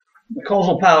the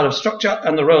causal power of structure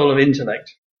and the role of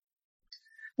intellect.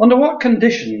 Under what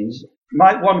conditions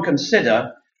might one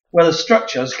consider whether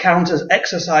structures count as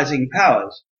exercising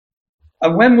powers?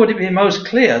 And when would it be most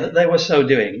clear that they were so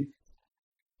doing?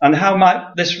 And how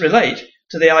might this relate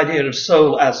to the idea of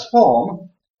soul as form,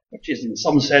 which is in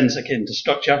some sense akin to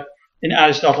structure, in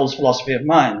Aristotle's philosophy of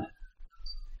mind?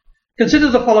 Consider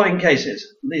the following cases.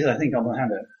 These, I think, on the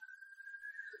handout.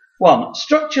 1.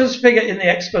 Structures figure in the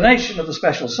explanation of the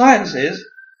special sciences,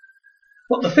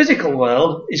 but the physical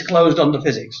world is closed under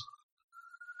physics.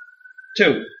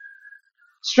 2.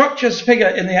 Structures figure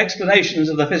in the explanations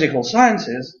of the physical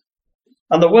sciences,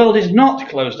 and the world is not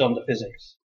closed under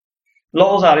physics.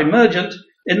 Laws are emergent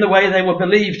in the way they were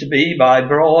believed to be by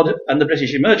Broad and the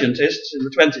British emergentists in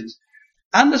the 1920s,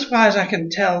 and as far as I can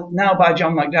tell now by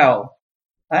John McDowell.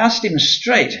 I asked him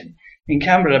straight in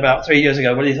Canberra about 3 years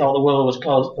ago whether he thought the world was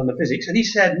closed under physics, and he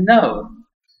said no.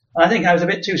 And I think I was a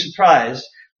bit too surprised.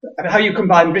 How you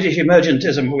combine British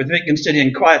emergentism with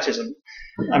Wittgensteinian quietism,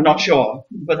 I'm not sure,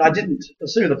 but I didn't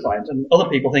pursue the point, and other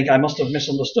people think I must have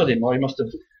misunderstood him, or he must have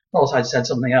thought I'd said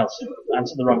something else,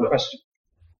 answered the wrong question.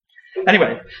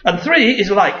 Anyway, and 3 is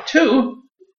like 2,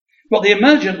 but the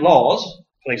emergent laws,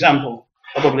 for example,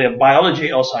 probably of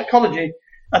biology or psychology,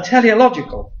 are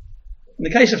teleological. In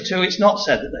the case of 2, it's not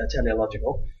said that they're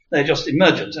teleological, they're just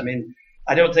emergent. I mean,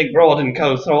 I don't think Broad and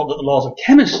co. thought that the laws of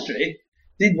chemistry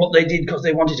did what they did because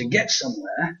they wanted to get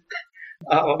somewhere,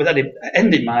 with any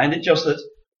end in mind. It's just that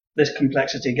this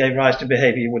complexity gave rise to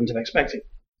behaviour you wouldn't have expected.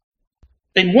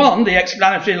 In 1, the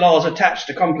explanatory laws attached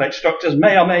to complex structures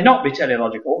may or may not be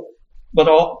teleological, but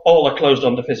all are closed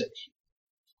under physics.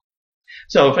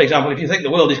 So, for example, if you think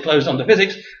the world is closed under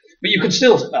physics, but you could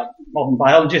still, modern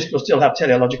biologists will still have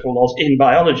teleological laws in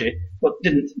biology, but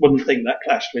wouldn't think that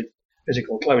clashed with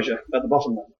physical closure at the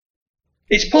bottom there.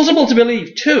 It's possible to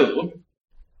believe, too,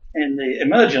 in the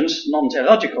emergence,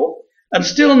 non-teleological, and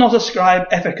still not ascribe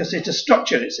efficacy to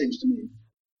structure, it seems to me.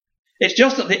 It's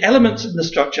just that the elements of the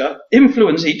structure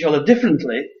influence each other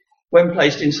differently when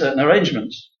placed in certain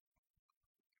arrangements.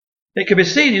 It can be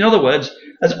seen, in other words,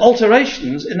 as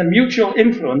alterations in the mutual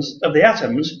influence of the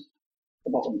atoms,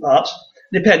 the bottom parts,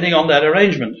 depending on their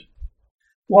arrangement.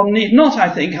 One need not, I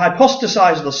think,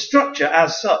 hypostasize the structure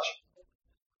as such.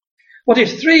 What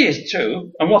if 3 is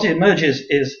 2, and what emerges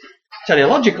is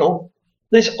teleological,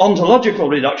 this ontological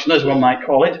reduction, as one might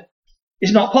call it,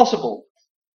 is not possible,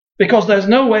 because there's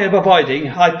no way of avoiding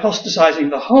hypostasizing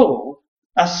the whole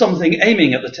as something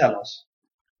aiming at the telos.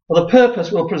 For the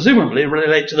purpose will presumably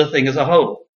relate to the thing as a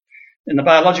whole. In the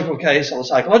biological case or the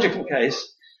psychological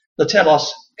case, the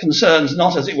telos concerns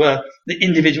not, as it were, the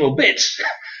individual bits,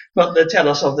 but the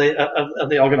telos of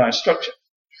the organized structure.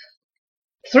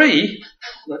 3,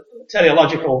 the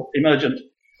teleological, emergent,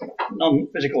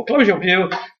 non-physical closure view,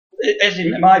 is,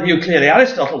 in my view, clearly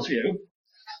Aristotle's view,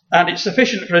 and it's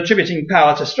sufficient for attributing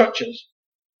power to structures.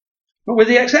 But with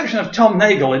the exception of Tom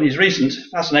Nagel in his recent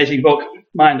fascinating book,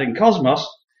 Mind and Cosmos,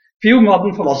 few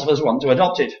modern philosophers want to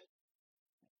adopt it.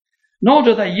 Nor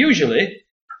do they usually,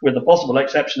 with the possible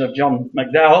exception of John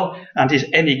McDowell and his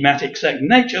enigmatic second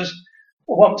natures,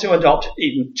 want to adopt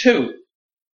even 2.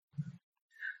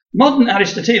 Modern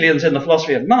Aristotelians in the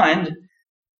philosophy of mind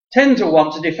tend to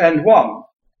want to defend 1,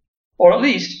 or at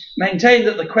least maintain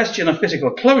that the question of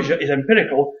physical closure is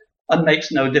empirical and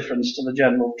makes no difference to the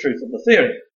general truth of the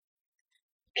theory.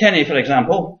 Kenny, for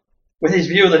example, with his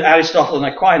view that Aristotle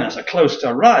and Aquinas are close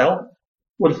to Ryle,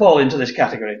 would fall into this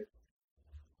category,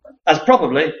 as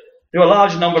probably do a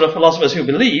large number of philosophers who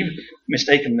believe,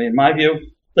 mistakenly in my view,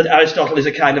 that Aristotle is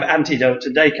a kind of antidote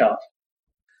to Descartes.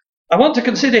 I want to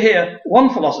consider here one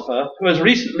philosopher who has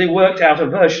recently worked out a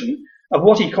version of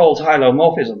what he calls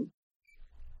hylomorphism,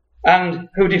 and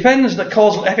who defends the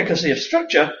causal efficacy of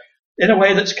structure in a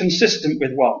way that's consistent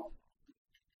with 1.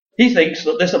 He thinks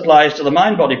that this applies to the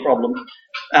mind-body problem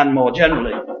and more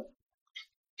generally.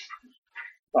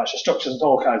 Applies to structures at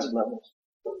all kinds of levels,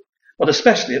 but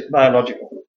especially at biological.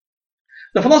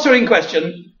 The philosopher in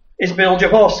question is Bill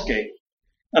Jaworski,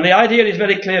 and the idea is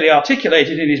very clearly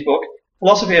articulated in his book,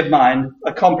 Philosophy of Mind,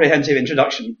 A Comprehensive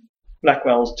Introduction,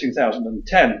 Blackwell's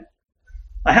 2010.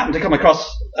 I happened to come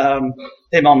across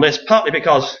him on this partly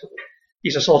because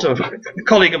he's a sort of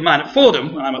colleague of mine at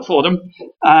Fordham, when I'm at Fordham,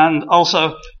 and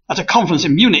also at a conference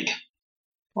in Munich,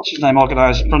 what's his name,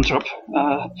 organised Brunterup,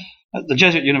 at the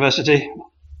Jesuit University.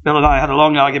 Bill and I had a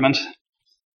long argument,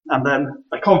 and then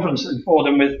a conference in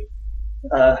Fordham with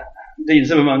Dean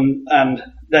Zimmerman and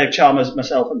Dave Chalmers,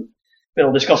 myself and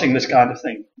Bill discussing this kind of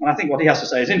thing. And I think what he has to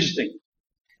say is interesting.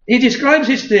 He describes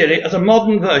his theory as a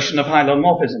modern version of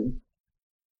hylomorphism.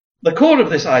 The core of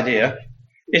this idea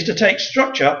is to take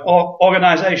structure or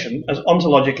organization as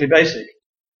ontologically basic.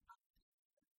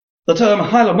 The term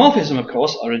hylomorphism, of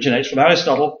course, originates from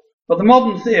Aristotle, but the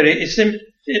modern theory is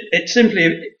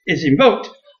simply invoked.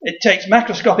 It takes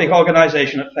macroscopic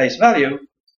organization at face value,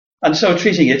 and so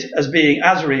treating it as being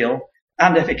as real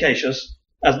and efficacious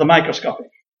as the microscopic.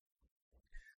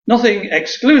 Nothing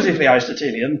exclusively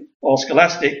Aristotelian or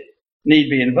scholastic need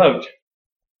be invoked.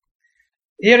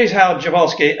 Here is how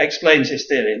Jaworski explains his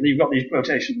theory, and you've got these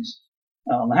quotations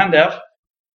on the handout.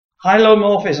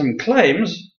 Hylomorphism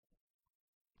claims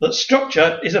that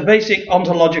structure is a basic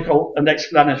ontological and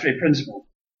explanatory principle.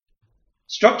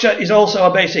 Structure is also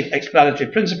a basic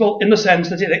explanatory principle in the sense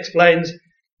that it explains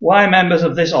why members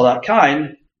of this or that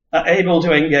kind are able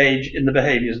to engage in the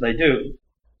behaviors they do.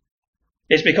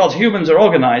 It's because humans are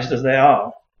organized as they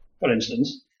are, for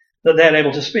instance, that they're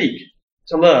able to speak,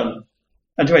 to learn,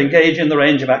 and to engage in the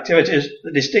range of activities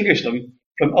that distinguish them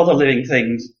from other living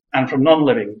things and from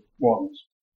non-living ones.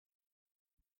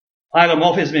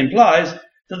 Hylomorphism implies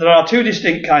that there are two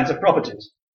distinct kinds of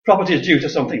properties: properties due to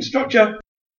something's structure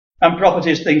and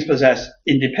properties things possess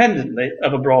independently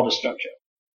of a broader structure.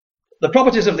 The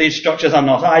properties of these structures are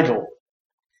not idle.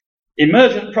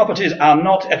 Emergent properties are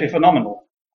not epiphenomenal,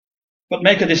 but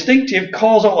make a distinctive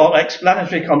causal or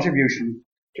explanatory contribution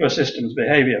to a system's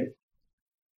behavior.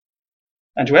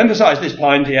 And to emphasize this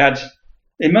point, he adds,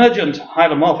 emergent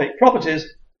hylomorphic properties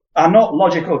are not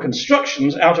logical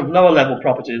constructions out of lower level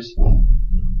properties.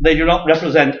 They do not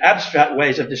represent abstract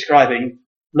ways of describing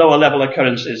lower level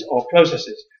occurrences or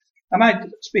processes. Am I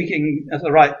speaking at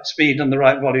the right speed and the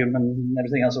right volume and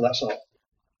everything else of that sort?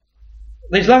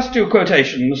 These last two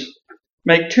quotations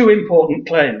make two important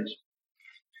claims,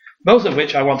 both of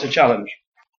which I want to challenge.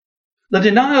 The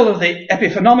denial of the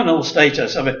epiphenomenal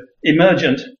status of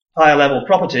emergent higher level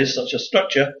properties, such as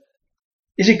structure,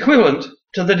 is equivalent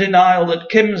to the denial that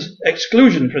Kim's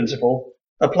exclusion principle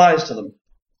applies to them.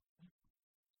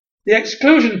 The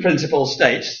exclusion principle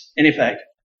states, in effect,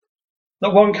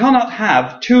 that one cannot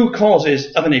have two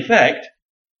causes of an effect,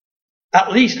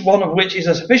 at least one of which is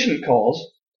a sufficient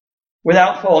cause,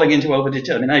 without falling into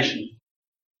overdetermination.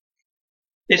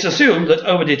 It's assumed that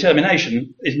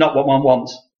overdetermination is not what one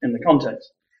wants in the context.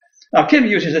 Now, Kim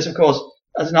uses this, of course,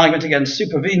 as an argument against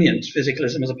supervenient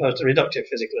physicalism as opposed to reductive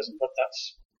physicalism, but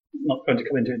that's not going to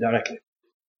come into it directly.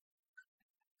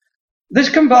 This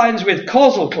combines with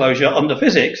causal closure under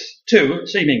physics to,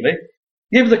 seemingly,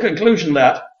 give the conclusion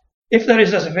that if there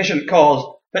is a sufficient cause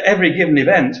for every given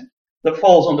event that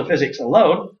falls under physics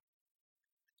alone,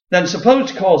 then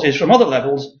supposed causes from other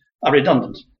levels are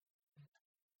redundant.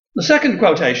 The second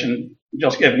quotation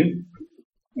just given,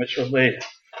 which was the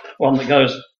one that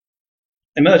goes,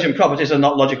 emergent properties are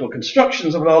not logical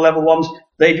constructions of lower level ones.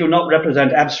 They do not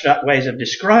represent abstract ways of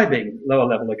describing lower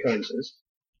level occurrences.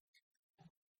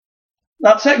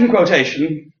 That second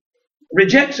quotation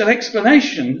rejects an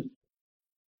explanation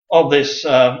of this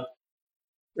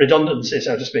redundancy,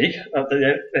 so to speak, that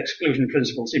the exclusion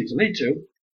principle seems to lead to.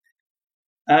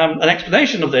 An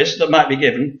explanation of this that might be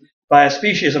given by a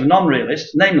species of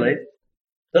non-realists, namely,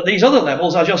 that these other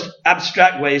levels are just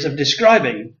abstract ways of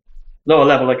describing lower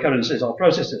level occurrences or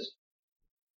processes.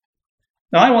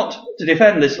 Now, I want to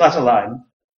defend this latter line,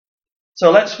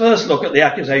 so let's first look at the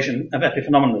accusation of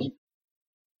epiphenomenalism.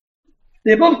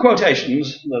 The above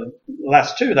quotations, the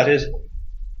last two that is,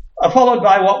 are followed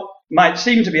by what might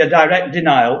seem to be a direct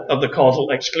denial of the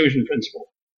causal exclusion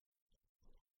principle.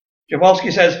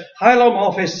 Jaworski says,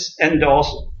 hylomorphists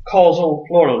endorse causal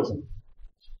pluralism.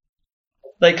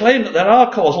 They claim that there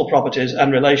are causal properties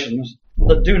and relations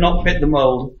that do not fit the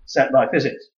mold set by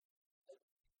physics.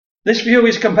 This view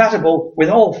is compatible with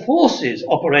all forces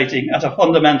operating at a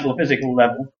fundamental physical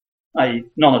level, i.e.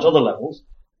 none at other levels,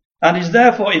 and is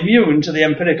therefore immune to the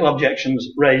empirical objections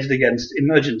raised against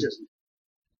emergentism.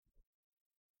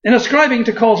 In ascribing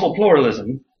to causal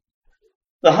pluralism,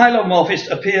 the hylomorphist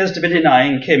appears to be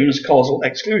denying Kim's causal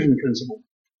exclusion principle.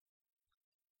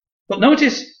 But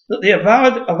notice that the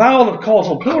avowal of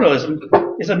causal pluralism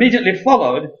is immediately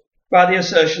followed by the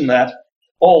assertion that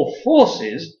all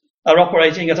forces are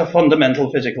operating at a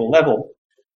fundamental physical level.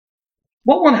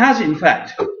 What one has, in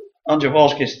fact, on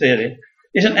Jaworski's theory,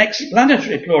 is an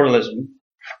explanatory pluralism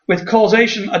with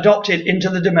causation adopted into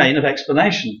the domain of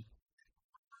explanation.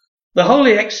 The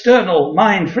wholly external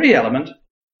mind-free element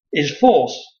is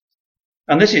force,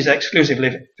 and this is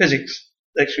exclusively physics,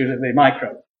 exclusively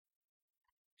micro.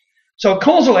 So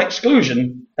causal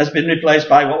exclusion has been replaced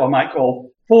by what one might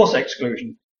call force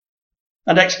exclusion,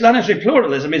 and explanatory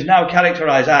pluralism is now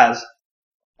characterized as,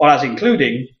 or as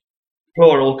including,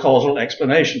 plural causal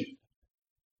explanation.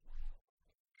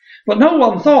 But no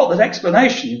one thought that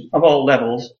explanation of all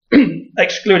levels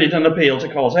excluded an appeal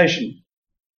to causation.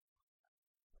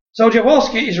 So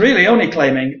Jaworski is really only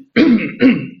claiming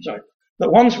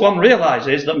that once one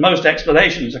realizes that most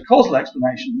explanations are causal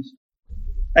explanations,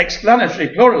 explanatory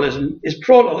pluralism is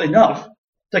plural enough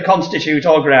to constitute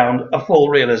or ground a full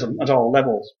realism at all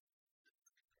levels.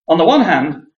 On the one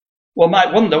hand, one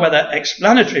might wonder whether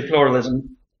explanatory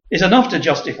pluralism is enough to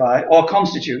justify or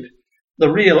constitute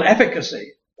the real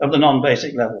efficacy of the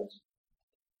non-basic levels.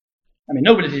 I mean,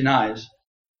 nobody denies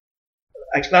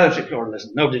explanatory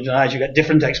pluralism. Nobody denies you get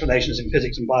different explanations in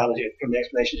physics and biology from the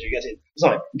explanations you get in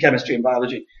chemistry and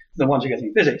biology than the ones you get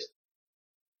in physics.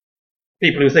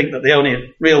 People who think that the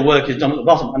only real work is done at the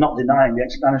bottom are not denying the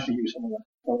explanatory use of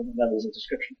the levels of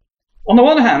description. On the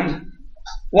one hand,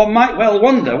 one might well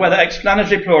wonder whether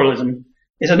explanatory pluralism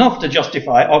is enough to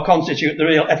justify or constitute the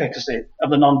real efficacy of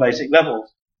the non-basic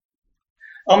levels.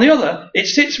 On the other, it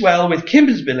sits well with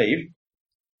Kim's belief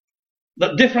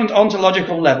that different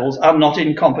ontological levels are not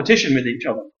in competition with each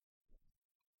other.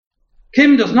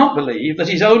 Kim does not believe that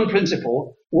his own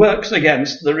principle works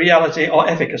against the reality or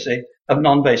efficacy of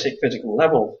non-basic physical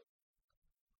levels.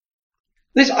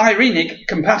 This irenic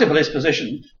compatibilist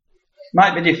position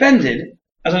might be defended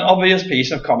as an obvious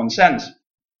piece of common sense.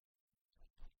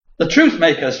 The truth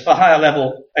makers for higher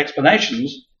level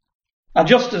explanations are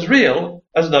just as real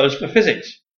as those for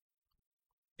physics.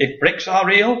 If bricks are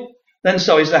real, then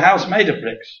so is the house made of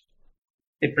bricks.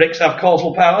 If bricks have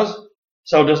causal powers,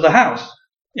 so does the house,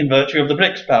 in virtue of the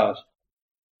bricks' powers.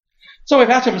 So if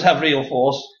atoms have real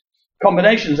force,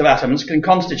 combinations of atoms can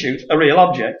constitute a real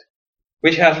object,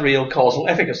 which has real causal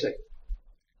efficacy,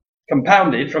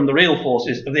 compounded from the real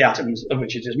forces of the atoms of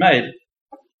which it is made.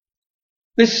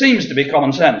 This seems to be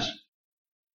common sense.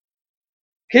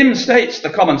 Kim states the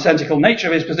commonsensical nature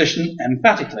of his position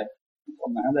emphatically.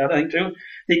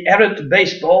 The errant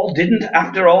baseball didn't,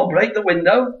 after all, break the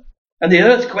window, and the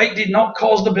earthquake did not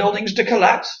cause the buildings to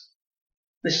collapse.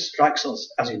 This strikes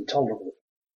us as intolerable.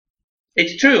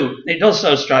 It's true, it does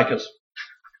so strike us.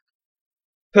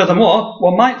 Furthermore,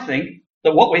 one might think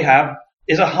that what we have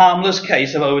is a harmless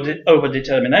case of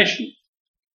overdetermination,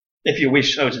 if you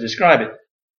wish so to describe it.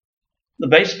 The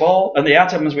baseball and the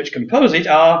atoms which compose it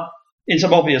are, in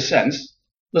some obvious sense,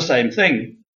 the same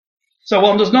thing. So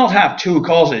one does not have two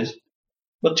causes,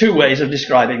 but two ways of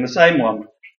describing the same one.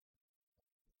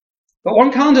 But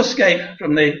one can't escape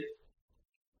from the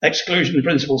exclusion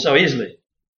principle so easily,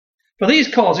 for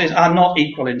these causes are not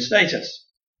equal in status.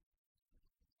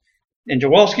 In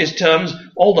Jaworski's terms,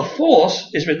 all the force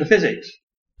is with the physics.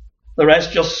 The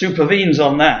rest just supervenes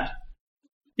on that.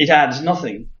 It adds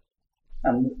nothing.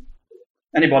 And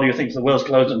anybody who thinks the world's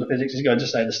closed under physics is going to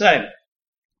say the same.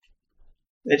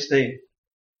 It's the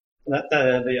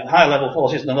higher level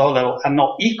forces and the lower level are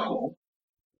not equal.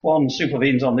 One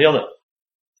supervenes on the other.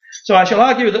 So I shall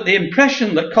argue that the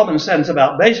impression that common sense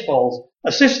about baseballs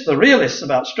assists the realists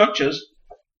about structures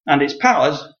and its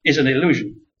powers is an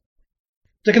illusion.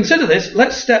 To consider this,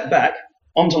 let's step back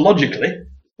ontologically,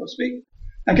 so to speak,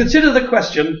 and consider the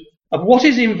question of what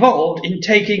is involved in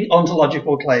taking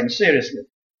ontological claims seriously.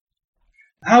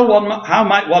 How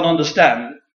might one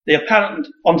understand the apparent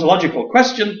ontological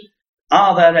question,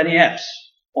 are there any Fs,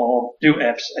 or do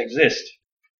Fs exist?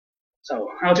 So,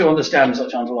 how to understand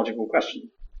such ontological question?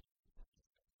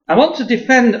 I want to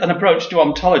defend an approach to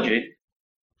ontology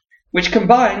which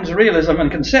combines realism and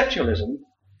conceptualism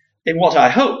in what I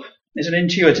hope is an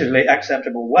intuitively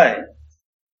acceptable way.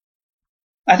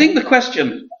 I think the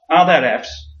question, are there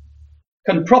Fs,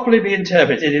 can properly be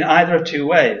interpreted in either of two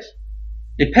ways,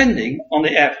 depending on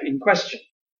the F in question.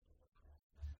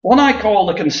 One I call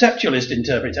the conceptualist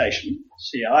interpretation,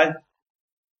 CI,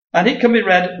 and it can be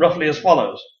read roughly as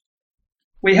follows.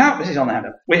 This is on the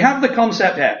handout. We have the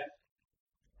concept F.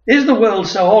 Is the world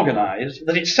so organized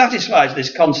that it satisfies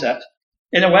this concept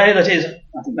in a way that is,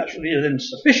 I think that's really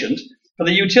insufficient for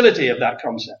the utility of that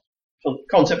concept? So the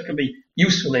concept can be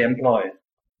usefully employed.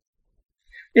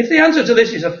 If the answer to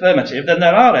this is affirmative, then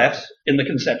there are Fs in the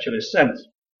conceptualist sense.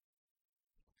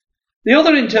 The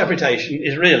other interpretation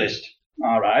is realist,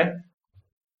 RI,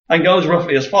 and goes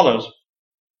roughly as follows.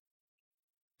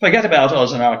 Forget about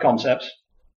us and our concepts.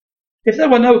 If there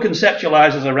were no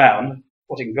conceptualizers around,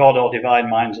 putting God or divine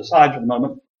minds aside for the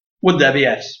moment, would there be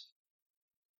Fs?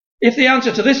 If the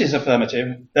answer to this is affirmative,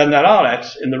 then there are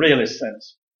Fs in the realist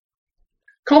sense.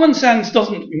 Common sense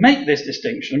doesn't make this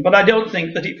distinction, but I don't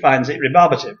think that it finds it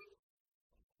rebarbative.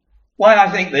 Why I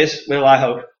think this will, I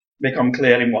hope, become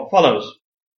clear in what follows.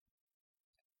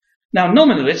 Now,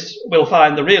 nominalists will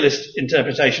find the realist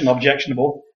interpretation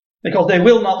objectionable because they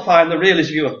will not find the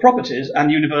realist view of properties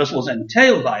and universals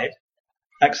entailed by it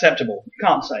acceptable. You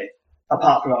can't say,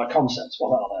 apart from our concepts,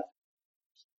 what are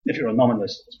they? If you're a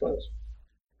nominalist, I suppose.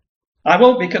 I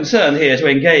won't be concerned here to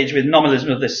engage with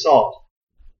nominalism of this sort,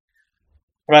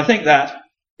 for I think that,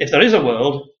 if there is a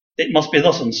world, it must be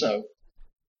thus and so,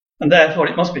 and therefore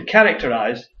it must be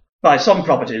characterized by some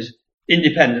properties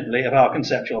independently of our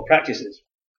conceptual practices.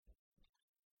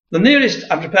 The nearest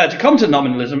I'm prepared to come to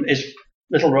nominalism is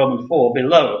little Roman 4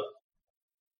 below.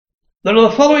 There are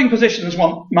the following positions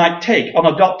one might take on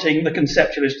adopting the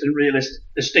conceptualist and realist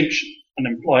distinction and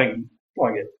employing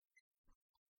it.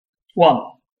 1.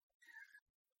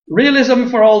 Realism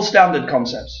for all standard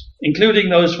concepts, including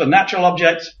those for natural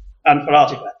objects and for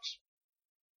artifacts.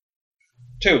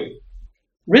 2.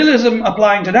 Realism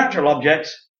applying to natural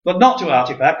objects, but not to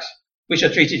artifacts, which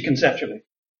are treated conceptually.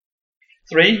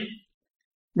 3.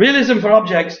 Realism for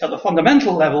objects at the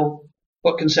fundamental level,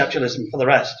 but conceptualism for the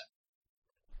rest.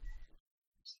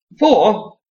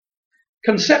 4.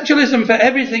 Conceptualism for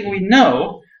everything we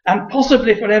know, and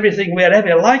possibly for everything we are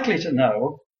ever likely to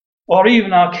know, or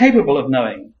even are capable of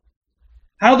knowing.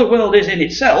 How the world is in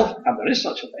itself, and there is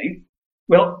such a thing,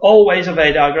 will always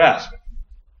evade our grasp.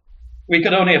 We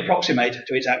can only approximate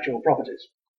to its actual properties.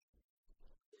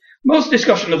 Most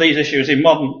discussion of these issues in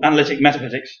modern analytic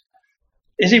metaphysics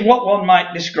is in what one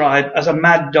might describe as a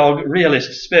mad dog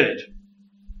realist spirit,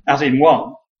 as in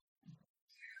one,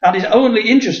 and is only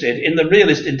interested in the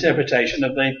realist interpretation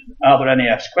of the are there any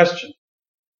F's question.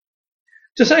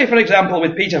 To say, for example,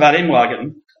 with Peter van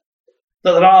Inwagen,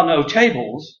 that there are no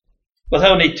tables, but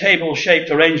only table-shaped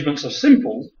arrangements of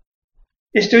simples,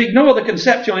 is to ignore the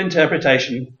conceptual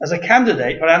interpretation as a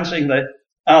candidate for answering the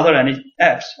are there any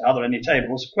F's, are there any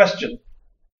tables question.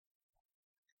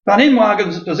 Van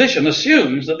Inwagen's position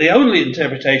assumes that the only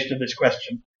interpretation of this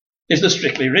question is the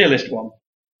strictly realist one.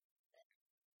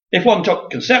 If one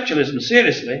took conceptualism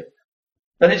seriously,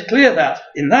 then it's clear that,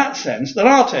 in that sense, there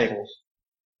are tables,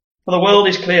 for the world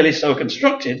is clearly so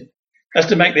constructed as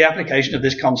to make the application of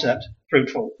this concept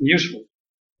fruitful and useful.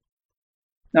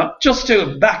 Now, just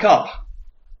to back up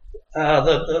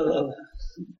the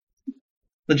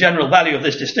general value of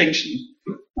this distinction,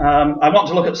 I want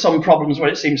to look at some problems where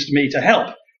it seems to me to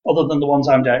help, other than the ones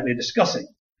I'm directly discussing.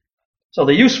 So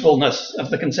the usefulness of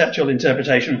the conceptual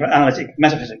interpretation for analytic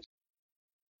metaphysics.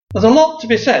 There's a lot to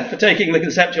be said for taking the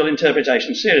conceptual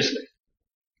interpretation seriously.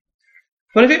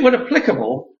 But if it were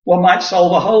applicable, one might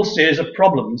solve a whole series of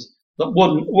problems that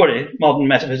wouldn't worry modern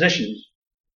metaphysicians.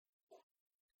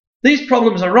 These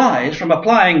problems arise from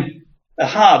applying a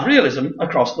hard realism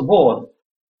across the board.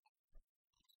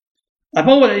 I've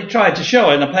already tried to show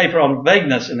in a paper on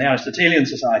vagueness in the Aristotelian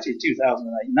Society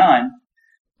 2008-9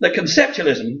 that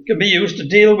conceptualism can be used to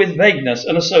deal with vagueness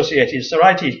and associated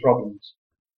Sorites problems.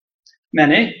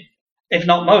 Many, if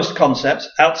not most, concepts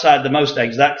outside the most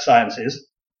exact sciences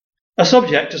are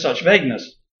subject to such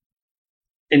vagueness.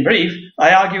 In brief,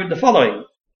 I argued the following.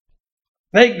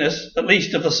 Vagueness, at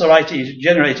least of the Sorites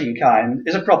generating kind,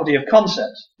 is a property of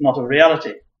concepts, not of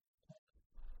reality.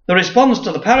 The response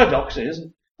to the paradoxes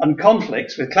and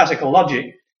conflicts with classical logic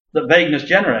that vagueness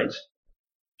generates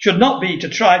should not be to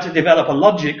try to develop a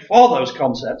logic for those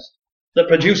concepts that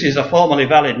produces a formally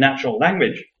valid natural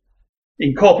language,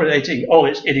 incorporating all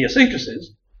its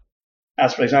idiosyncrasies,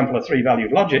 as for example a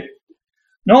three-valued logic,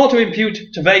 nor to impute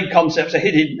to vague concepts a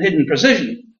hidden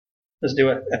precision, as do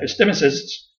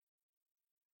epistemicists,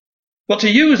 but to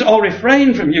use or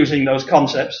refrain from using those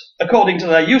concepts according to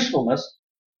their usefulness,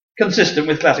 consistent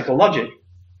with classical logic.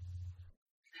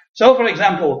 So, for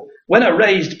example, when a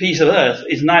raised piece of earth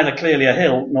is neither clearly a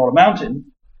hill nor a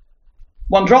mountain,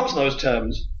 one drops those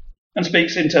terms and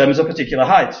speaks in terms of particular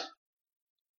heights.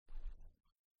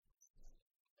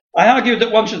 I argued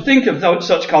that one should think of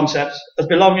such concepts as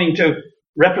belonging to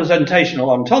representational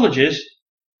ontologies,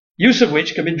 use of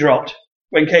which can be dropped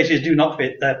when cases do not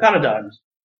fit their paradigms.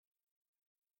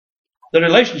 The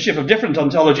relationship of different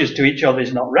ontologies to each other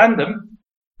is not random.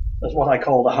 That's what I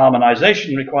call the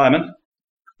harmonization requirement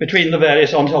between the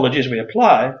various ontologies we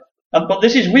apply, but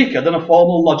this is weaker than a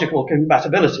formal logical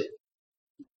compatibility.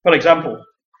 For example,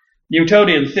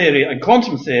 Newtonian theory and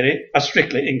quantum theory are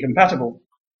strictly incompatible.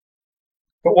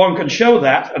 But one can show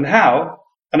that and how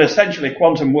an essentially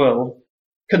quantum world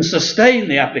can sustain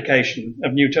the application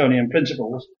of Newtonian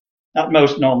principles at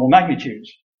most normal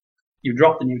magnitudes. You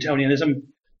drop the Newtonianism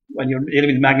when you're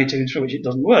dealing with magnitudes for which it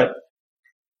doesn't work.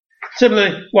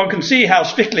 Similarly, one can see how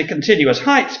strictly continuous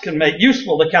heights can make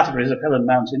useful the categories of hill and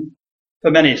mountain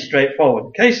for many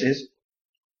straightforward cases,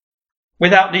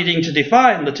 without needing to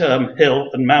define the term hill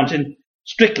and mountain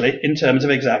strictly in terms of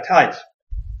exact height.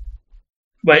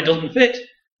 Where it doesn't fit,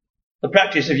 the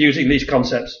practice of using these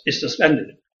concepts is suspended.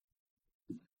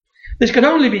 This can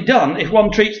only be done if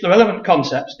one treats the relevant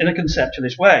concepts in a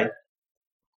conceptualist way.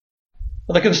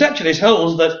 But the conceptualist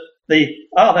holds that the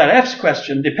are there F's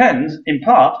question depends, in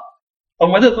part,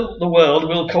 on whether the world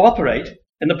will cooperate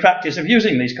in the practice of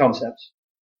using these concepts.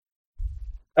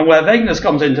 And where vagueness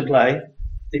comes into play,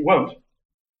 it won't.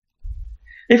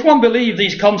 If one believed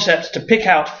these concepts to pick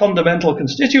out fundamental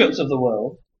constituents of the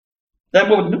world, then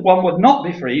one would not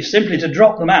be free simply to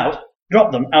drop them out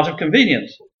of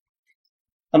convenience.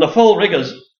 And the full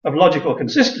rigours of logical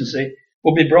consistency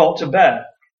would be brought to bear.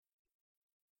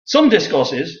 Some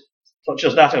discourses, such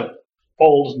as that of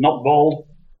bald, not bald,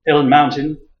 hill and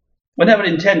mountain, were never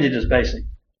intended as basic.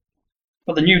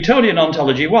 But the Newtonian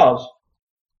ontology was.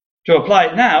 To apply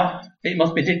it now, it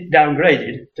must be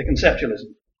downgraded to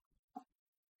conceptualism.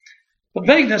 But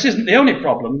vagueness isn't the only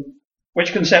problem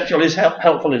which conceptual is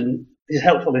helpful in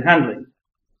handling.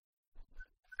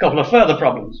 A couple of further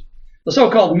problems. The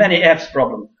so-called many F's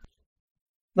problem.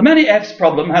 The many F's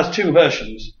problem has two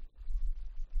versions.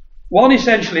 One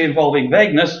essentially involving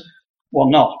vagueness,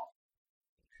 one not.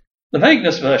 The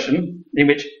vagueness version, in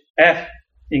which F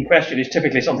in question is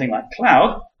typically something like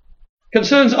cloud,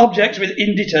 concerns objects with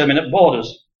indeterminate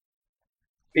borders.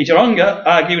 Peter Unger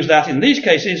argues that in these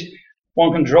cases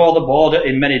one can draw the border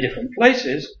in many different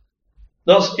places,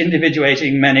 thus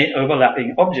individuating many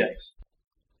overlapping objects.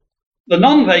 The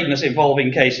non-vagueness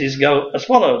involving cases go as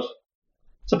follows.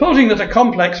 Supposing that a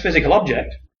complex physical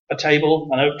object, a table,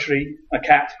 an oak tree, a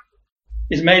cat,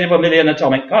 is made of 1 million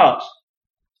atomic parts.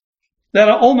 There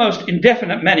are almost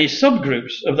indefinite many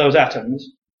subgroups of those atoms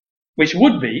which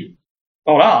would be,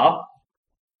 or are,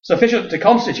 sufficient to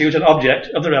constitute an object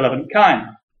of the relevant kind.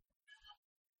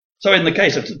 So in the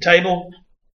case of the table,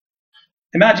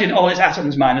 imagine all its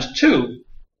atoms minus 2,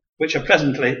 which are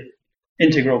presently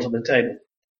integral to the table.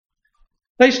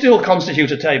 They still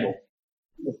constitute a table,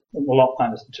 the lot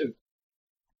minus the 2.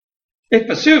 If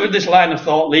pursued, this line of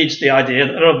thought leads to the idea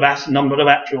that there are a vast number of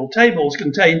actual tables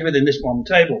contained within this one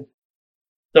table,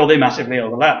 though they massively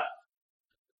overlap.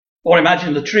 Or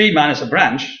imagine the tree minus a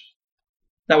branch,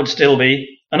 that would still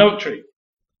be an oak tree.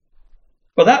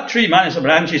 But that tree minus a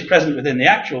branch is present within the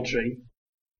actual tree.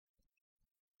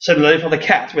 Similarly for the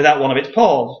cat without one of its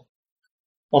paws,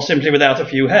 or simply without a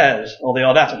few hairs, or the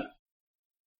odd atom.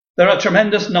 There are a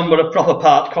tremendous number of proper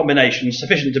part combinations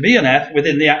sufficient to be an F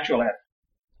within the actual F.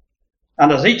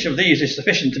 And as each of these is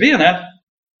sufficient to be an F,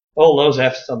 all those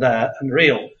F's are there and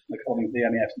real, according to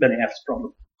the many F's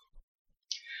problem.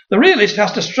 The realist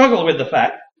has to struggle with the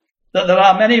fact that there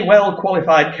are many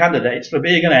well-qualified candidates for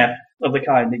being an F of the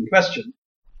kind in question.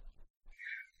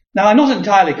 Now, I'm not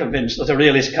entirely convinced that a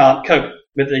realist can't cope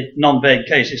with the non-vague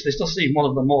cases. This does seem one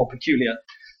of the more peculiar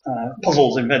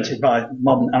puzzles invented by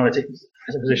modern analytic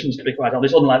positions, to be quite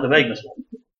honest, unlike the vagueness one.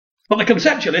 But the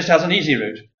conceptualist has an easy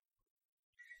route.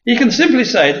 He can simply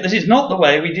say that this is not the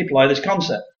way we deploy this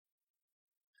concept.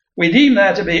 We deem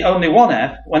there to be only one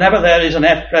F whenever there is an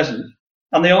F present,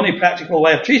 and the only practical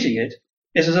way of treating it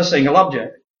is as a single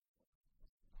object.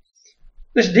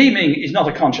 This deeming is not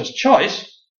a conscious choice.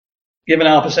 Given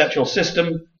our perceptual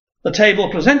system, the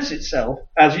table presents itself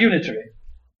as unitary,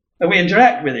 and we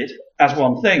interact with it as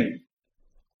one thing.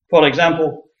 For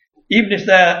example, even if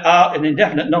there are an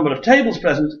indefinite number of tables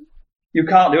present, you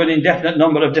can't do an indefinite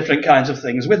number of different kinds of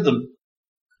things with them.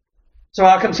 So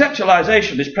our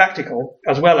conceptualization is practical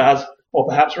as well as, or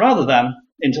perhaps rather than,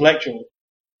 intellectual.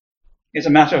 It's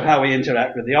a matter of how we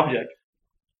interact with the object.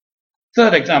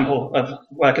 Third example of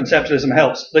where conceptualism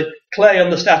helps, the clay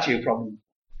and the statue problem.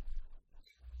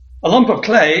 A lump of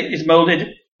clay is moulded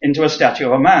into a statue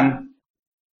of a man.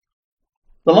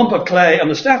 The lump of clay and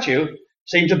the statue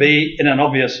seem to be, in an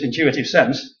obvious intuitive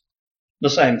sense, the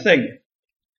same thing.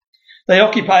 They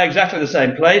occupy exactly the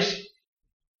same place,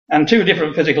 and two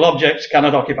different physical objects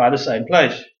cannot occupy the same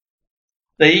place.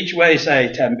 They each weigh,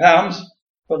 say, 10 pounds,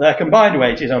 but their combined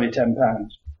weight is only 10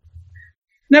 pounds.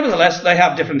 Nevertheless, they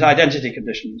have different identity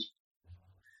conditions.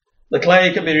 The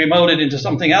clay can be remoulded into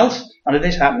something else, and if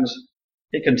this happens,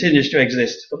 it continues to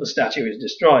exist, but the statue is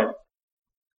destroyed.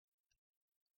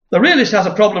 The realist has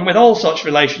a problem with all such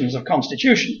relations of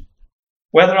constitution,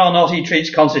 whether or not he treats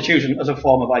constitution as a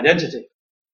form of identity.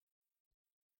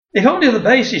 If only the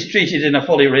base is treated in a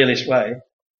fully realist way,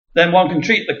 then one can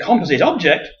treat the composite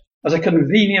object as a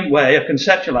convenient way of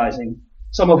conceptualizing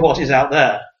some of what is out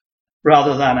there,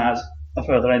 rather than as a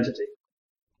further entity.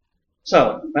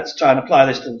 So, let's try and apply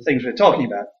this to the things we're talking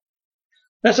about.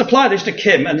 Let's apply this to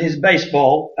Kim and his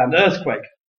baseball and earthquake.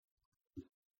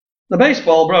 The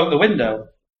baseball broke the window.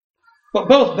 But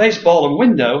both baseball and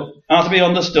window are to be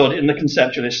understood in the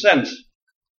conceptualist sense.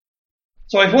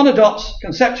 So if one adopts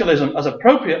conceptualism as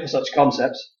appropriate for such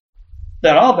concepts,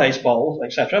 there are baseballs,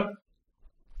 etc.,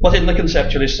 but in the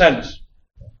conceptualist sense.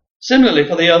 Similarly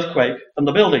for the earthquake and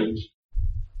the buildings.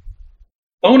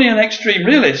 Only an extreme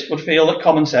realist would feel that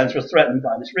common sense was threatened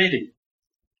by this reading.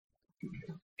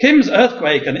 Kim's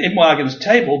earthquake and Imwagen's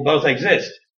table both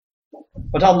exist,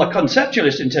 but on the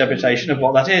conceptualist interpretation of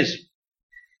what that is.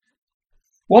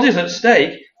 What is at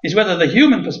stake is whether the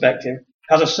human perspective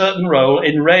has a certain role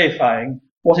in reifying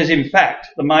what is in fact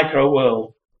the micro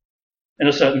world in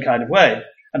a certain kind of way.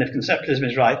 And if conceptualism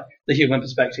is right, the human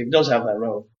perspective does have that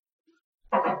role.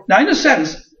 Now, in a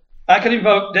sense, I can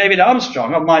invoke David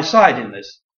Armstrong on my side in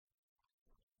this.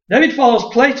 David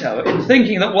follows Plato in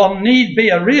thinking that one need be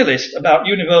a realist about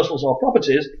universals or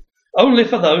properties only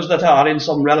for those that are, in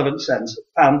some relevant sense,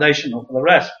 foundational for the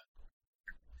rest.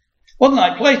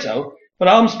 Unlike Plato, for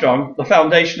Armstrong, the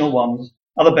foundational ones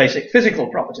are the basic physical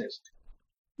properties.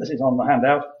 This is on the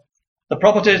handout. The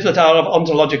properties that are of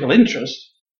ontological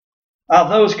interest are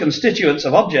those constituents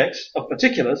of objects, of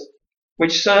particulars,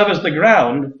 which serve as the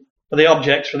ground for the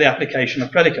objects for the application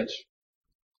of predicates.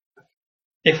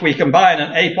 If we combine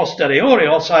an a posteriori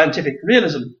or scientific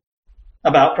realism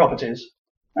about properties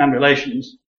and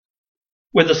relations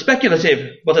with the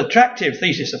speculative but attractive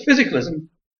thesis of physicalism,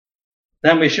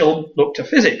 then we shall look to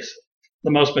physics,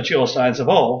 the most mature science of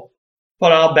all,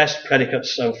 for our best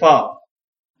predicates so far.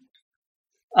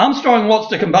 Armstrong wants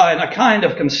to combine a kind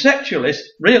of conceptualist,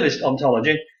 realist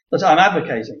ontology that I'm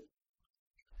advocating.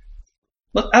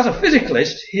 But as a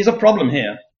physicalist, he's a problem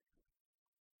here.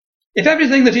 If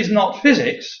everything that is not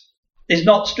physics is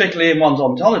not strictly in one's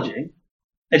ontology,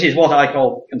 it is what I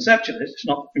call conceptualist, it's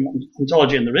not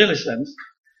ontology in the realist sense,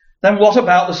 then what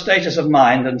about the status of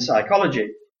mind and psychology?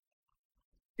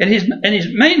 In his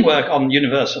main work on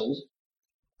universals,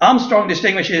 Armstrong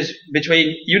distinguishes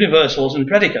between universals and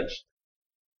predicates.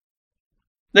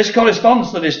 This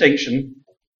corresponds to the distinction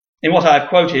in what I've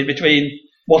quoted between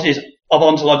what is of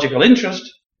ontological interest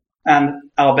and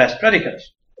our best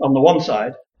predicates on the one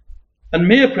side, and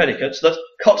mere predicates that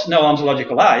cut no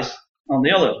ontological ice on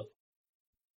the other.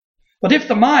 But if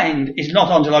the mind is not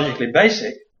ontologically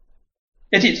basic,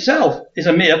 it itself is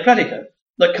a mere predicate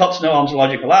that cuts no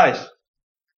ontological ice.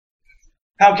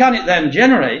 How can it then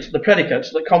generate the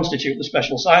predicates that constitute the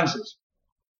special sciences?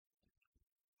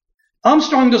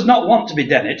 Armstrong does not want to be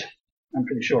Dennett, I'm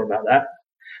pretty sure about that,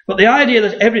 but the idea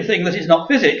that everything that is not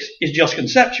physics is just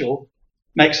conceptual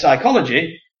makes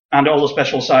psychology and all the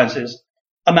special sciences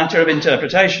a matter of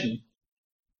interpretation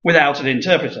without an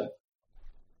interpreter,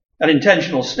 an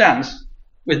intentional stance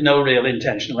with no real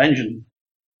intentional engine.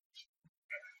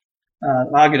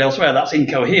 Argued elsewhere, that's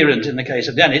incoherent in the case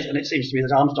of Dennett, and it seems to me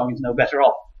that Armstrong is no better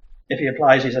off if he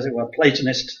applies his, as it were,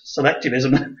 Platonist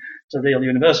selectivism to real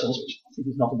universals, which I think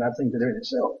is not a bad thing to do in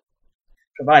itself,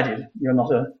 provided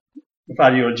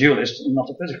you're a dualist and not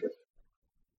a physicalist.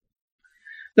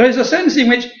 There is a sense in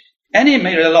which any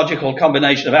mereological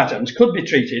combination of atoms could be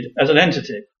treated as an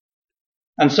entity,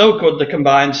 and so could the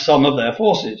combined sum of their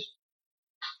forces,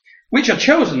 which are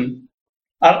chosen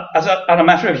as a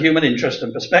matter of human interest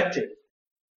and perspective.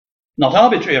 Not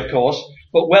arbitrary, of course,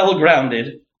 but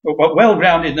well-grounded. But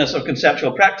well-groundedness of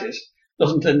conceptual practice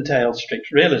doesn't entail strict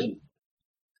realism.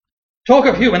 Talk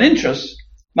of human interests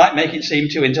might make it seem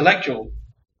too intellectual.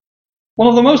 One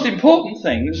of the most important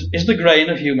things is the grain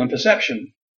of human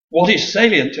perception, what is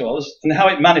salient to us and how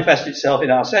it manifests itself in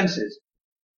our senses.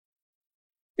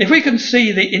 If we can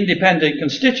see the independent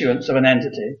constituents of an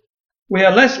entity, we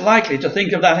are less likely to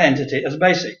think of that entity as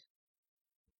basic.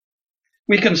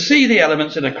 We can see the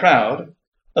elements in a crowd,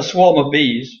 a swarm of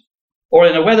bees, or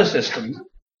in a weather system,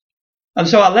 and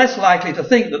so are less likely to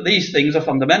think that these things are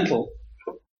fundamental,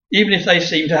 even if they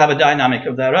seem to have a dynamic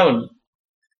of their own.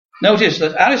 Notice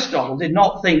that Aristotle did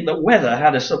not think that weather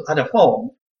had a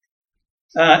form,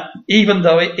 even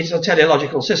though it's a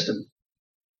teleological system.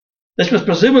 This was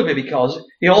presumably because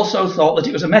he also thought that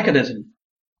it was a mechanism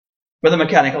with a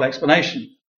mechanical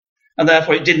explanation, and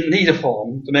therefore it didn't need a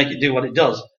form to make it do what it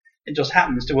does. It just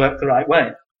happens to work the right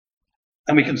way.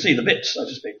 And we can see the bits, so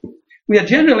to speak. We are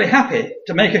generally happy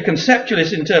to make a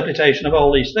conceptualist interpretation of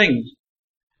all these things.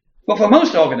 But for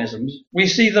most organisms, we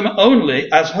see them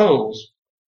only as wholes.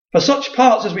 For such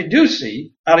parts as we do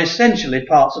see are essentially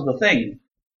parts of the thing,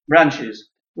 branches,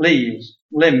 leaves,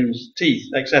 limbs,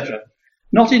 teeth, etc.,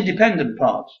 not independent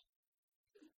parts.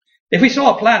 If we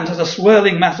saw a plant as a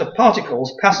swirling mass of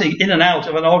particles passing in and out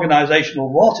of an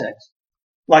organizational vortex,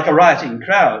 like a rioting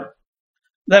crowd,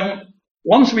 then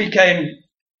once we came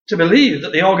to believe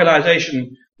that the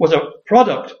organization was a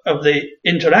product of the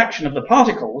interaction of the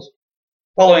particles,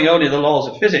 following only the laws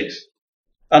of physics,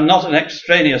 and not an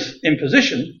extraneous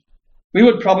imposition, we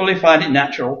would probably find it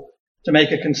natural to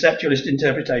make a conceptualist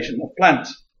interpretation of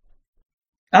plants.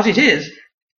 As it is,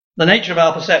 the nature of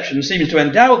our perception seems to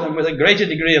endow them with a greater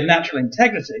degree of natural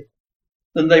integrity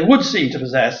than they would seem to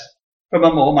possess from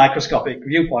a more microscopic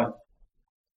viewpoint.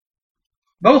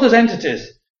 Both as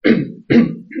entities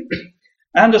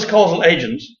and as causal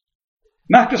agents,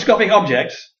 macroscopic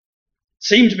objects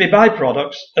seem to be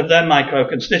byproducts of their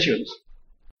micro-constituents.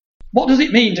 What does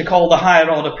it mean to call the higher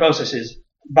order processes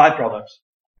byproducts?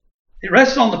 It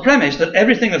rests on the premise that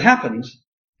everything that happens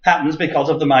because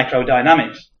of the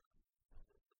microdynamics.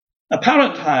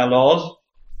 Apparent higher laws,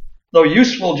 though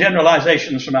useful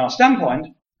generalizations from our standpoint,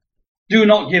 do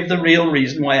not give the real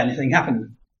reason why anything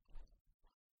happened.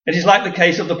 It is like the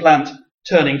case of the plant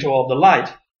turning toward the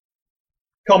light.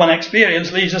 Common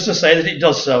experience leads us to say that it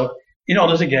does so in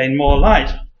order to gain more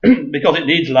light, because it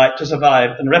needs light to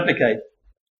survive and replicate.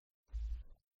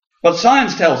 But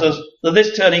science tells us that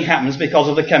this turning happens because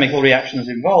of the chemical reactions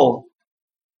involved,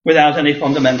 without any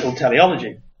fundamental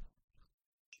teleology.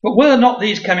 But were not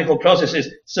these chemical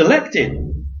processes selected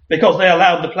because they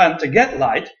allowed the plant to get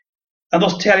light, and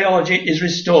thus teleology is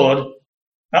restored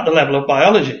at the level of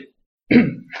biology?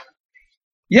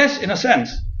 Yes, in a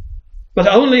sense, but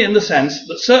only in the sense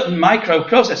that certain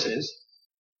micro-processes,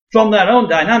 from their own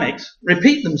dynamics,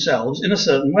 repeat themselves in a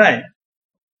certain way.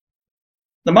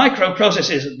 The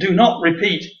micro-processes do not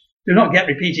get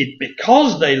repeated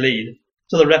because they lead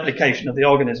to the replication of the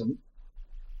organism.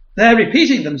 Their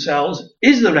repeating themselves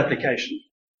is the replication.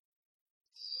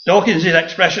 Dawkins'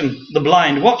 expression, the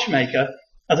blind watchmaker,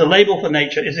 as a label for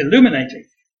nature is illuminating.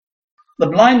 The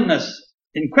blindness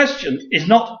in question is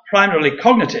not primarily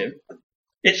cognitive,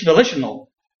 it's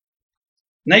volitional.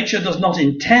 Nature does not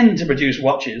intend to produce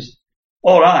watches,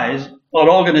 or eyes, or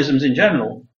organisms in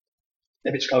general,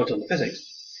 if it's close to the physics.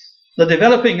 The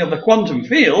developing of the quantum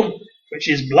field, which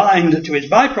is blind to its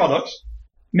byproducts,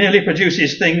 merely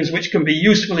produces things which can be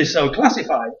usefully so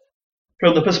classified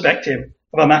from the perspective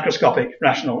of a macroscopic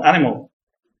rational animal.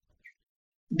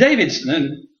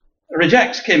 Davidson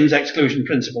rejects Kim's exclusion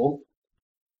principle,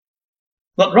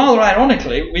 but rather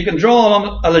ironically, we can draw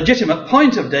on a legitimate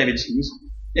point of Davidson's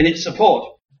in its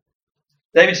support.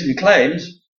 Davidson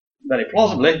claims, very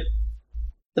plausibly,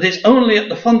 that it's only at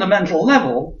the fundamental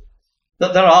level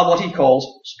that there are what he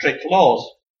calls strict laws.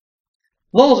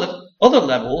 Laws at other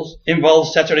levels involve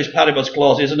ceteris paribus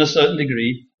clauses and a certain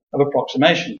degree of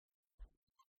approximation.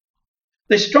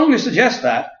 They strongly suggest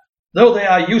that, though they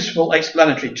are useful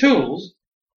explanatory tools,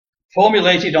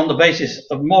 formulated on the basis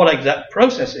of more exact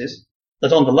processes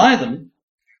that underlie them,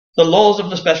 the laws of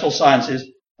the special sciences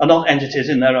are not entities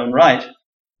in their own right.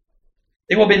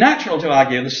 It would be natural to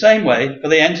argue the same way for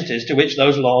the entities to which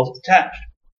those laws attach.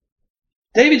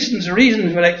 Davidson's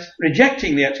reason for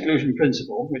rejecting the exclusion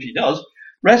principle, which he does,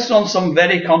 rests on some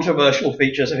very controversial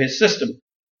features of his system.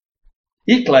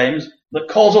 He claims that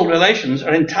causal relations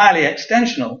are entirely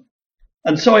extensional,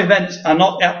 and so events are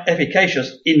not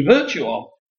efficacious in virtue of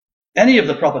any of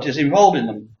the properties involved in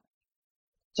them.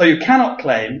 So you cannot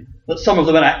claim that some of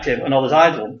them are active and others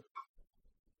idle.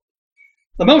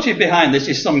 The motive behind this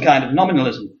is some kind of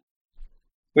nominalism,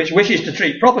 which wishes to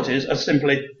treat properties as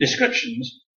simply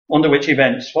descriptions under which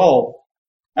events fall,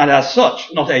 and as such,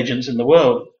 not agents in the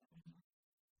world.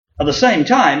 At the same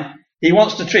time, he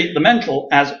wants to treat the mental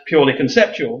as purely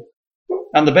conceptual,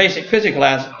 and the basic physical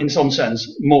as, in some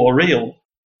sense, more real.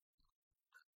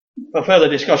 For further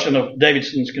discussion of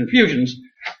Davidson's confusions,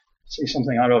 see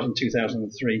something I wrote in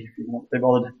 2003, if you want to be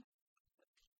bothered.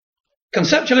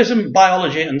 Conceptualism,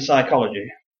 biology and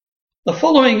psychology. The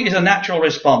following is a natural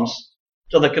response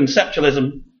to the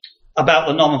conceptualism about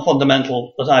the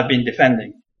non-fundamental that I've been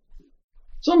defending.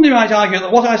 Somebody might argue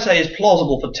that what I say is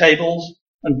plausible for tables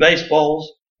and baseballs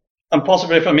and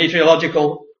possibly for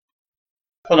meteorological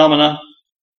phenomena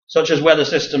such as weather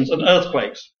systems and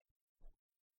earthquakes.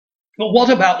 But what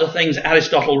about the things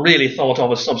Aristotle really thought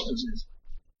of as substances?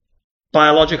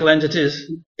 Biological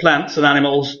entities, plants and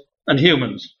animals, and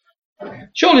humans.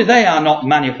 Surely they are not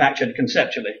manufactured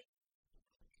conceptually.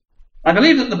 I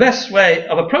believe that the best way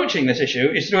of approaching this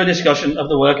issue is through a discussion of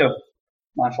the work of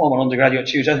my former undergraduate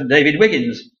tutor, David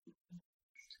Wiggins.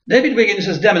 David Wiggins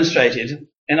has demonstrated,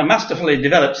 in a masterfully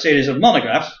developed series of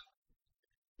monographs,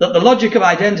 that the logic of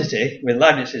identity, with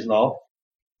Leibniz's law,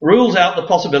 rules out the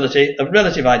possibility of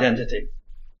relative identity.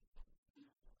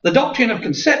 The doctrine of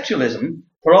conceptualism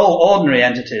for all ordinary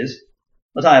entities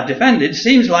that I have defended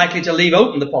seems likely to leave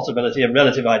open the possibility of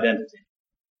relative identity,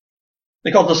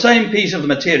 because the same piece of the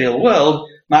material world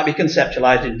might be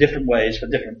conceptualized in different ways for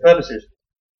different purposes.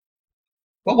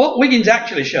 But what Wiggins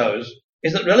actually shows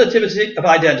is that relativity of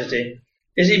identity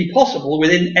is impossible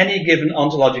within any given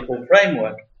ontological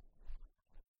framework.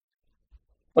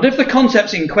 But if the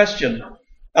concepts in question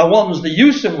are ones the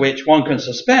use of which one can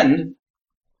suspend,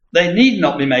 they need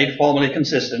not be made formally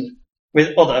consistent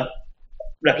with other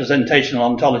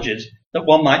representational ontologies that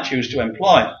one might choose to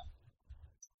employ.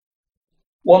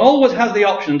 One always has the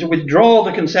option to withdraw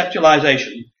the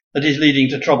conceptualization that is leading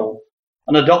to trouble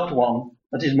and adopt one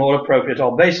that is more appropriate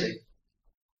or basic.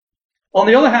 On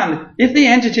the other hand, if the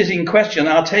entities in question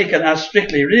are taken as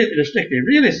strictly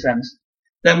realist sense,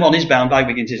 then one is bound by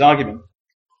Wiggins' argument.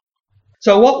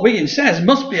 So what Wiggins says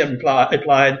must be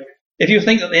applied if you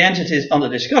think that the entities under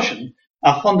discussion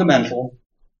are fundamental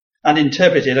and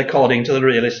interpreted according to the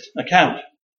realist account.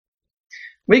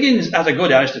 Wiggins, as a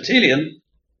good Aristotelian,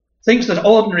 thinks that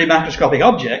ordinary macroscopic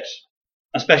objects,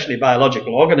 especially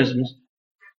biological organisms,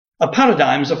 are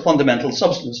paradigms of fundamental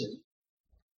substances,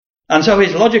 and so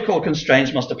his logical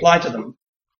constraints must apply to them.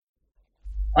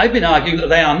 I've been arguing that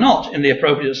they are not, in the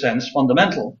appropriate sense,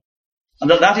 fundamental, and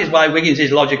that is why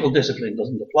Wiggins' logical discipline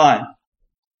doesn't apply.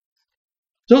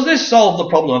 Does this solve the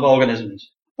problem of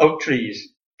organisms, oak trees,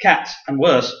 cats, and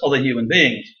worse, other human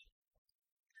beings?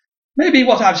 Maybe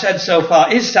what I've said so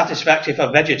far is satisfactory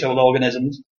for vegetable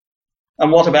organisms,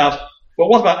 and what about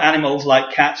animals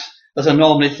like cats that are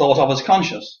normally thought of as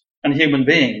conscious, and human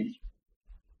beings?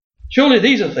 Surely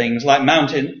these are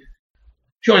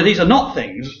not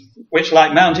things which,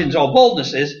 like mountains or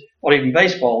baldnesses, or even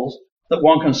baseballs, that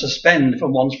one can suspend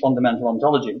from one's fundamental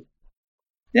ontology.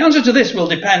 The answer to this will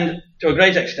depend, to a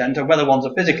great extent, on whether one's a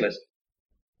physicalist.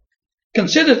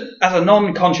 Considered as a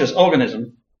non-conscious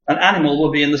organism, an animal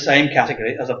will be in the same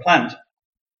category as a plant,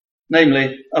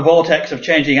 namely a vortex of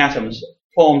changing atoms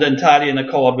formed entirely in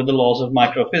accord with the laws of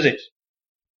microphysics.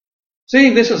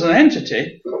 Seeing this as an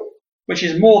entity, which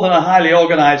is more than a highly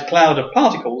organized cloud of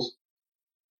particles,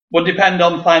 would depend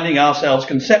on finding ourselves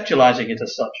conceptualizing it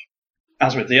as such,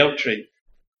 as with the oak tree.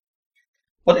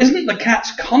 But isn't the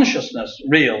cat's consciousness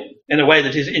real in a way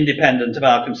that is independent of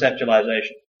our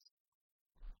conceptualization?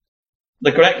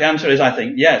 The correct answer is, I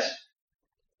think, yes.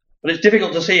 But it's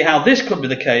difficult to see how this could be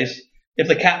the case if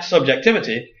the cat's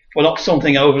subjectivity were not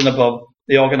something over and above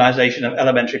the organization of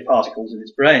elementary particles in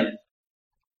its brain.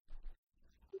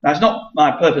 Now, it's not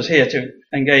my purpose here to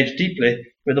engage deeply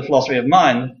with the philosophy of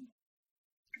mind,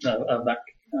 of that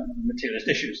materialist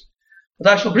issues,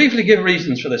 but I shall briefly give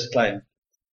reasons for this claim.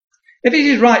 If it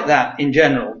is right that, in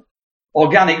general,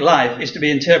 organic life is to be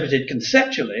interpreted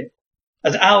conceptually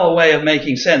as our way of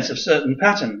making sense of certain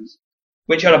patterns,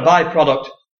 which are a byproduct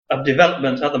of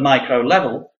development at the micro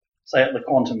level, say at the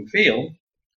quantum field,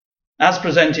 as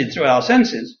presented through our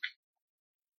senses,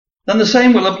 then the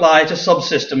same will apply to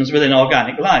subsystems within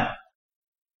organic life.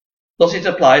 Thus it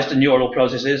applies to neural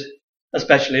processes,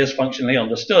 especially as functionally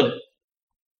understood.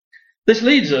 This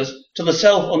leads us to the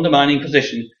self-undermining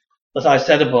position that I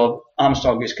said above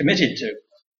Armstrong is committed to.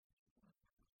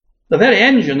 The very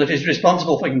engine that is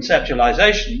responsible for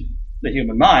conceptualization, the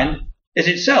human mind, is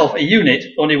itself a unit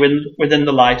only within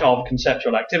the light of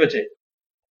conceptual activity.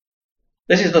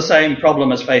 This is the same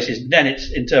problem as faces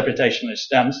Dennett's interpretationalist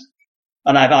stance,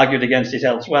 and I've argued against it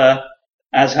elsewhere,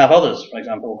 as have others, for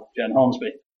example, Jen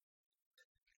Hornsby.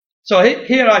 So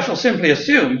here I shall simply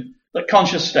assume that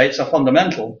conscious states are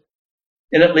fundamental,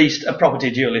 in at least a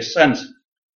property dualist sense.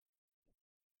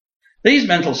 These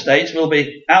mental states will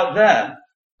be out there,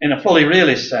 in a fully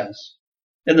realist sense,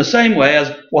 in the same way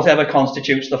as whatever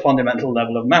constitutes the fundamental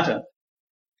level of matter.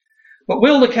 But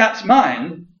will the cat's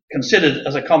mind, considered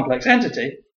as a complex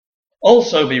entity,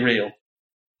 also be real?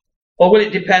 Or will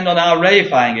it depend on our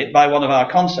reifying it by one of our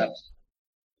concepts?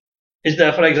 Is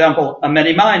there, for example, a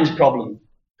many minds problem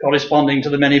corresponding to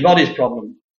the many bodies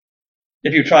problem,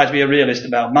 if you try to be a realist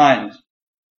about minds?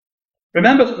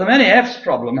 Remember that the many F's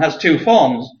problem has two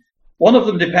forms. One of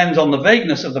them depends on the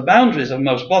vagueness of the boundaries of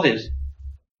most bodies.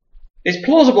 It's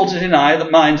plausible to deny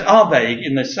that minds are vague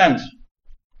in this sense.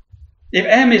 If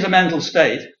M is a mental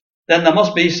state, then there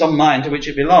must be some mind to which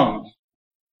it belongs.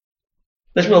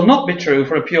 This will not be true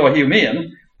for a pure Humean,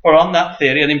 for on that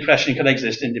theory an impression can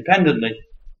exist independently,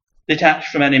 detached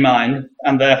from any mind,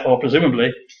 and therefore,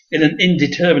 presumably, in an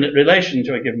indeterminate relation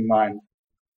to a given mind,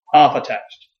 half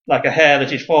attached, like a hair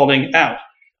that is falling out,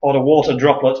 or a water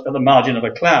droplet at the margin of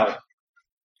a cloud.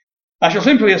 I shall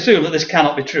simply assume that this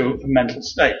cannot be true of mental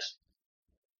states.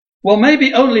 One may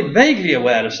be only vaguely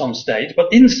aware of some state,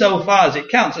 but insofar as it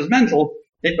counts as mental,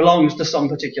 it belongs to some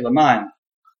particular mind.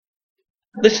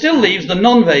 This still leaves the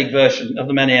non-vague version of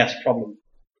the many F's problem.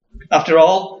 After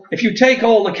all, if you take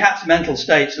all the cat's mental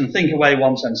states and think away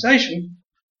one sensation,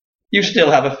 you still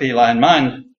have a feline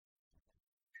mind.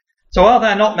 So are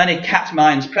there not many cat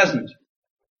minds present?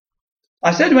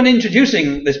 I said when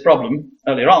introducing this problem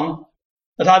earlier on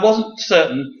that I wasn't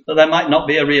certain that there might not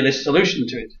be a realist solution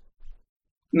to it.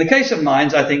 In the case of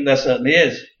minds, I think there certainly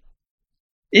is.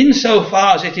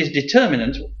 Insofar as it is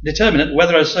determinate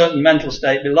whether a certain mental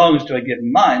state belongs to a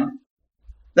given mind,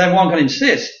 then one can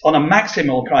insist on a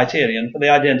maximal criterion for the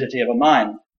identity of a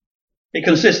mind. It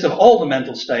consists of all the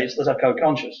mental states that are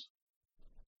co-conscious.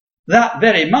 That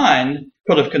very mind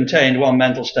could have contained one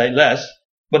mental state less,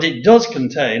 but it does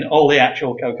contain all the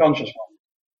actual co-conscious ones.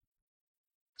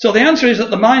 So the answer is that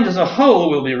the mind as a whole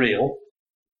will be real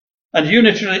and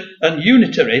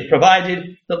unitary,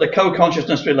 provided that the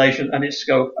co-consciousness relation and its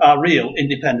scope are real,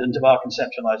 independent of our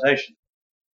conceptualization.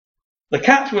 The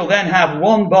cat will then have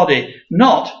one body,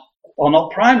 not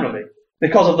primarily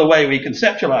because of the way we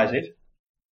conceptualize it,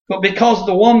 but because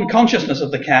the one consciousness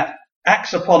of the cat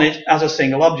acts upon it as a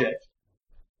single object.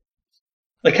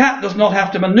 The cat does not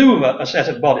have to maneuver a set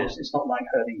of bodies. It's not like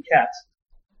herding cats.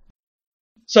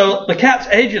 So the cat's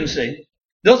agency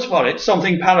does for it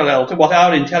something parallel to what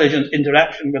our intelligent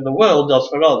interaction with the world does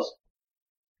for us.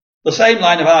 The same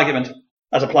line of argument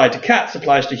as applied to cats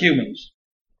applies to humans.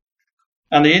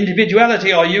 And the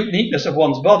individuality or uniqueness of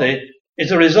one's body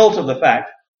is a result of the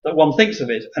fact that one thinks of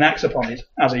it and acts upon it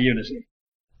as a unity.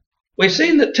 We've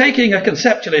seen that taking a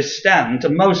conceptualist stand to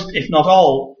most, if not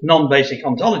all, non-basic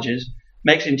ontologies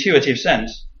makes intuitive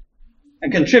sense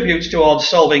and contributes towards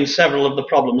solving several of the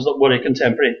problems that worry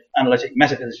contemporary analytic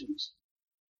metaphysicians.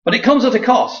 But it comes at a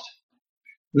cost,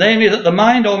 namely that the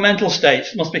mind or mental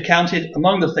states must be counted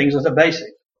among the things that are basic.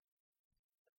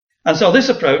 And so this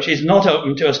approach is not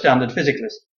open to a standard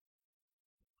physicalist.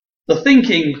 The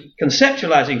thinking,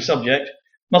 conceptualizing subject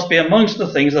must be amongst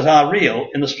the things that are real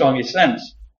in the strongest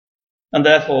sense, and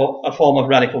therefore a form of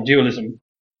radical dualism,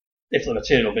 if the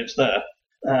material bit's there,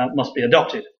 must be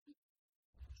adopted.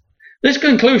 This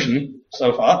conclusion,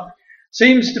 so far,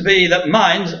 seems to be that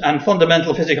minds and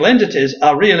fundamental physical entities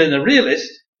are real in a realist,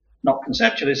 not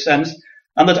conceptualist sense,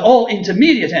 and that all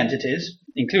intermediate entities,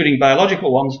 including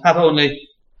biological ones, have only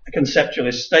a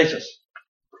conceptualist status.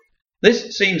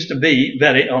 This seems to be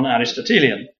very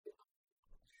un-Aristotelian.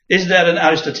 Is there an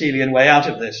Aristotelian way out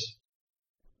of this?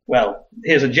 Well,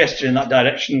 here's a gesture in that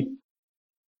direction.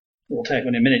 We'll take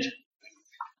one in a minute.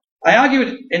 I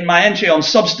argued in my entry on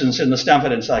substance in the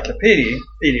Stanford Encyclopedia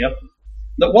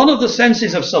that one of the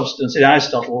senses of substance in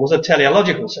Aristotle was a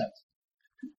teleological sense.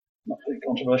 Not very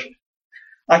controversial.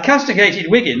 I castigated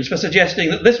Wiggins for suggesting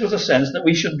that this was a sense that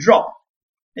we should drop.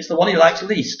 It's the one he likes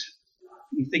least.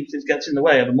 He thinks it gets in the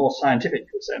way of a more scientific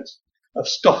sense, of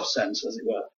stuff sense, as it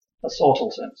were, a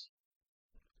sortal sense.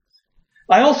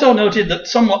 I also noted that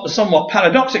the somewhat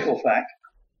paradoxical fact,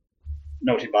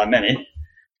 noted by many,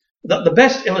 that the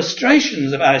best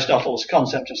illustrations of Aristotle's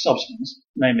concept of substance,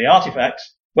 namely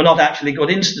artifacts, were not actually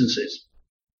good instances.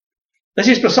 This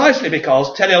is precisely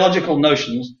because teleological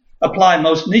notions apply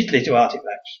most neatly to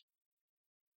artifacts.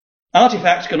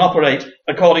 Artifacts can operate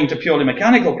according to purely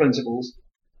mechanical principles,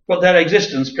 but their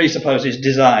existence presupposes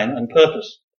design and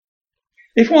purpose.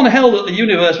 If one held that the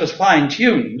universe was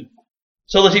fine-tuned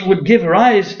so that it would give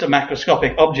rise to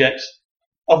macroscopic objects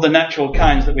of the natural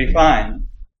kinds that we find,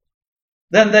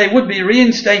 then they would be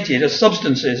reinstated as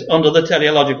substances under the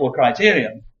teleological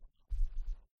criterion.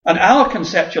 And our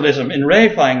conceptualism in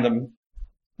reifying them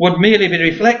would merely be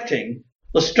reflecting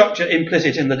the structure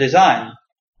implicit in the design,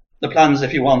 the plans,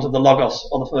 if you want, of the logos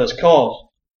or the first cause.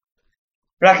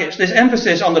 Brackets, this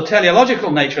emphasis on the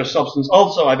teleological nature of substance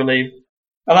also, I believe,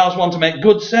 allows one to make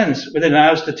good sense within an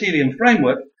Aristotelian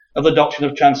framework of the doctrine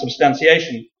of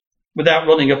transubstantiation without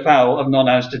running afoul of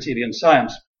non-Aristotelian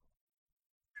science.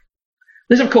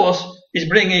 This, of course, is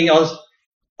bringing us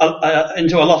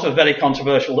into a lot of very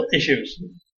controversial issues.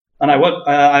 And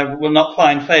I will not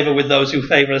find favour with those who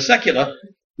favour a secular,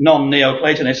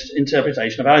 non-Neoplatonist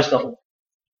interpretation of Aristotle.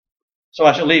 So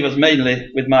I shall leave us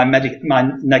mainly with my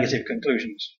negative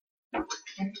conclusions.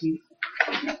 Thank you.